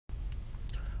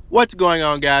What's going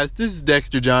on, guys? This is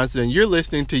Dexter Johnson, and you're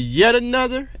listening to yet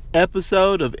another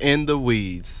episode of In the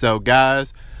Weeds. So,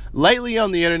 guys, lately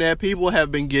on the internet, people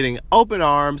have been getting open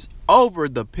arms over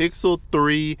the Pixel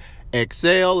 3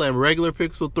 XL and regular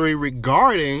Pixel 3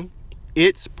 regarding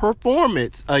its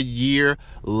performance a year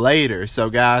later. So,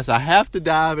 guys, I have to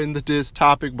dive into this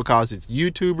topic because it's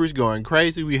YouTubers going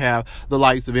crazy. We have the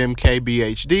likes of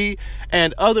MKBHD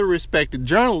and other respected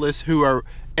journalists who are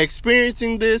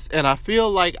experiencing this, and I feel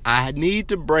like I need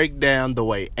to break down the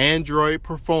way Android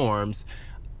performs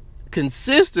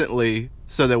consistently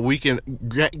so that we can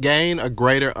gain a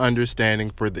greater understanding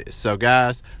for this. So,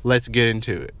 guys, let's get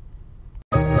into it.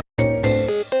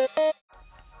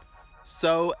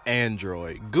 So,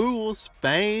 Android, Google's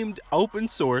famed open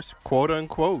source, quote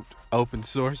unquote, open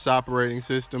source operating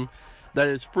system that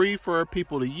is free for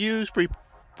people to use, free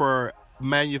for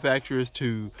manufacturers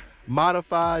to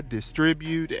modify,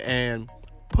 distribute, and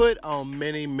put on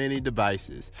many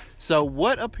devices. So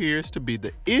what appears to be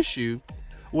the issue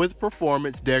with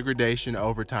performance degradation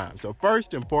over time? So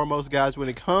first and foremost, guys, when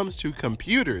it comes to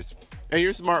computers, and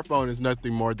your smartphone is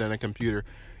nothing more than a computer,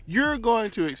 you're going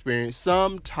to experience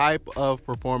some type of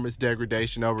performance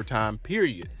degradation over time,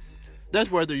 period.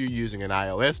 That's whether you're using an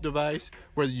iOS device,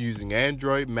 whether you're using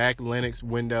Android, Mac, Linux,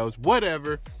 Windows,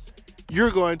 whatever,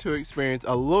 you're going to experience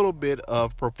a little bit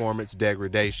of performance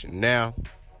degradation. Now,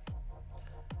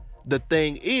 the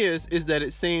thing is that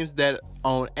it seems that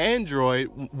on Android,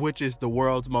 which is the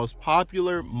world's most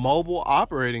popular mobile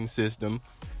operating system,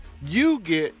 you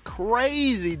get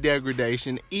crazy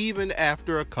degradation even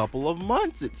after a couple of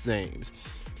months, it seems.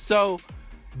 So,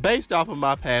 based off of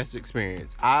my past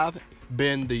experience, I've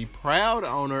been the proud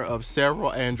owner of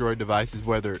several Android devices,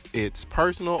 whether it's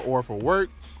personal or for work,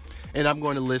 and I'm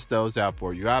going to list those out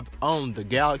for you. I've owned the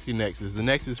Galaxy Nexus, the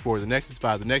Nexus 4, the Nexus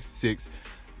 5, the Nexus 6,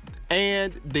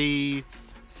 and the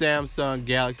Samsung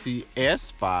Galaxy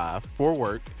S5 for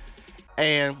work.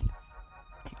 And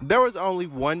there was only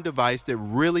one device that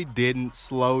really didn't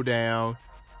slow down.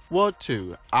 Well,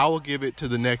 two. I will give it to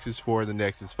the Nexus 4 and the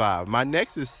Nexus 5. My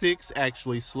Nexus 6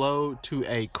 actually slowed to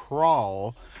a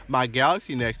crawl. My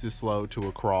Galaxy Nexus slowed to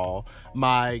a crawl.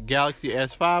 My Galaxy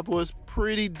S5 was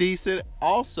pretty decent.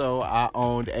 Also, I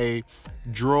owned a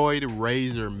Droid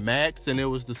Razr Max, and it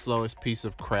was the slowest piece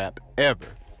of crap ever.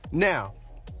 Now,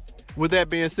 with that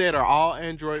being said, are all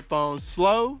Android phones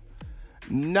slow?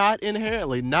 Not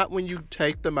inherently. Not when you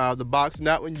take them out of the box.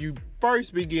 Not when you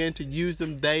first begin to use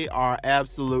them. They are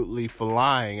absolutely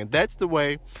flying, and that's the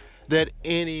way that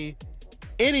any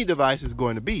device is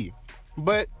going to be.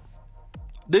 But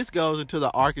this goes into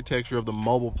the architecture of the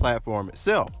mobile platform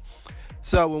itself.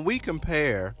 So when we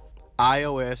compare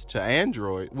iOS to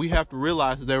Android, we have to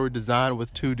realize that they were designed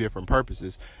with two different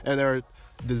purposes, and they're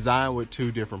designed with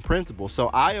two different principles. So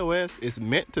iOS is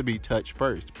meant to be touch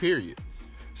first, period.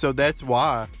 So that's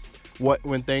why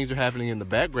when things are happening in the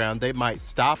background, they might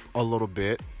stop a little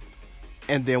bit,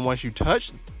 and then once you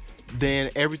touch, then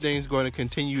everything's going to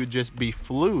continue to just be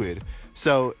fluid.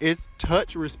 So its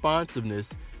touch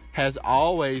responsiveness has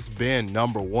always been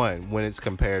number one when it's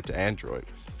compared to Android.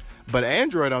 But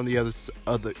Android, on the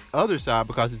other side,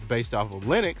 because it's based off of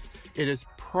Linux, it is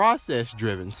process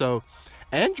driven. So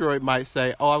Android might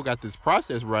say, oh, I've got this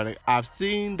process running. I've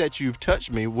seen that you've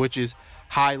touched me, which is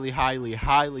highly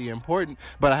important,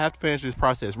 but I have to finish this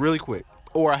process really quick,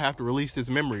 or I have to release this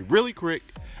memory really quick,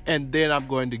 and then I'm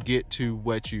going to get to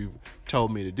what you've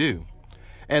told me to do.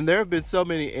 And there have been so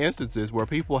many instances where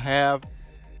people have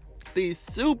these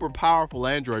super powerful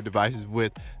Android devices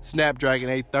with Snapdragon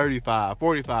 835,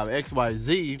 45,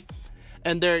 XYZ,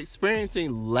 and they're experiencing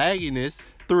lagginess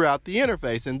throughout the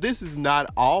interface. And this is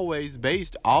not always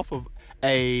based off of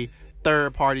a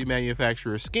third-party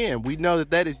manufacturer skin. We know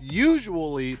that is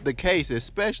usually the case,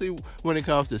 especially when it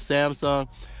comes to Samsung.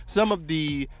 Some of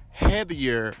the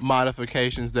heavier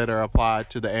modifications that are applied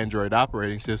to the Android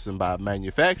operating system by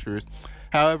manufacturers.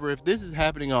 However, if this is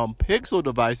happening on Pixel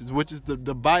devices, which is the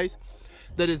device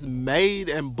that is made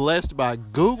and blessed by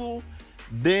Google,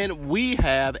 then we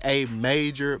have a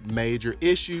major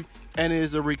issue, and it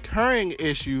is a recurring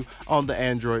issue on the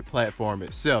Android platform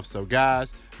itself. So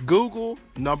guys, Google,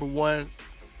 number one,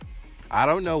 I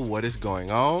don't know what is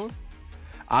going on.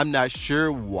 I'm not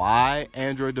sure why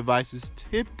Android devices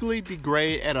typically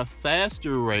degrade at a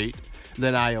faster rate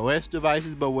than iOS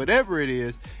devices, but whatever it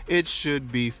is, it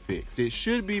should be fixed. It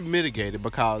should be mitigated,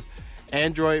 because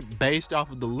Android, based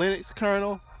off of the Linux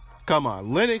kernel, come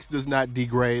on, Linux does not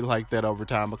degrade like that over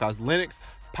time, because Linux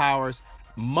powers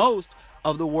most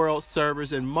of the world's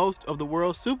servers and most of the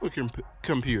world's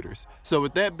supercomputers. So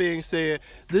with that being said,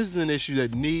 this is an issue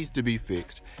that needs to be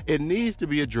fixed. It needs to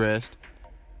be addressed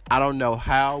I don't know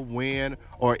how, when,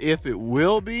 or if it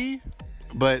will be,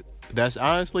 but that's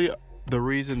honestly the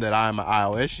reason that I'm an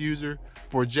iOS user,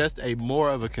 for just a more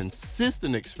of a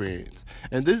consistent experience.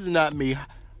 And this is not me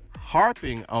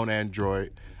harping on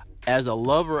Android. As a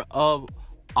lover of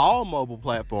all mobile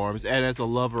platforms and as a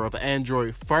lover of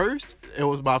Android first, it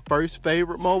was my first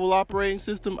favorite mobile operating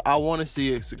system. I want to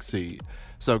see it succeed.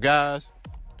 So guys,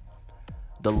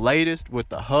 the latest with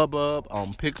the hubbub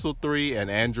on Pixel 3 and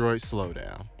Android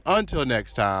slowdown. Until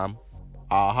next time,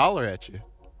 I'll holler at you.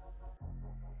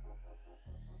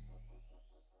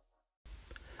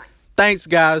 Thanks,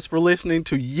 guys, for listening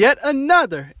to yet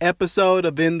another episode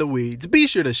of In the Weeds. Be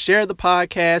sure to share the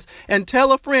podcast and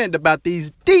tell a friend about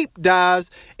these deep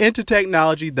dives into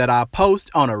technology that I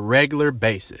post on a regular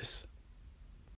basis.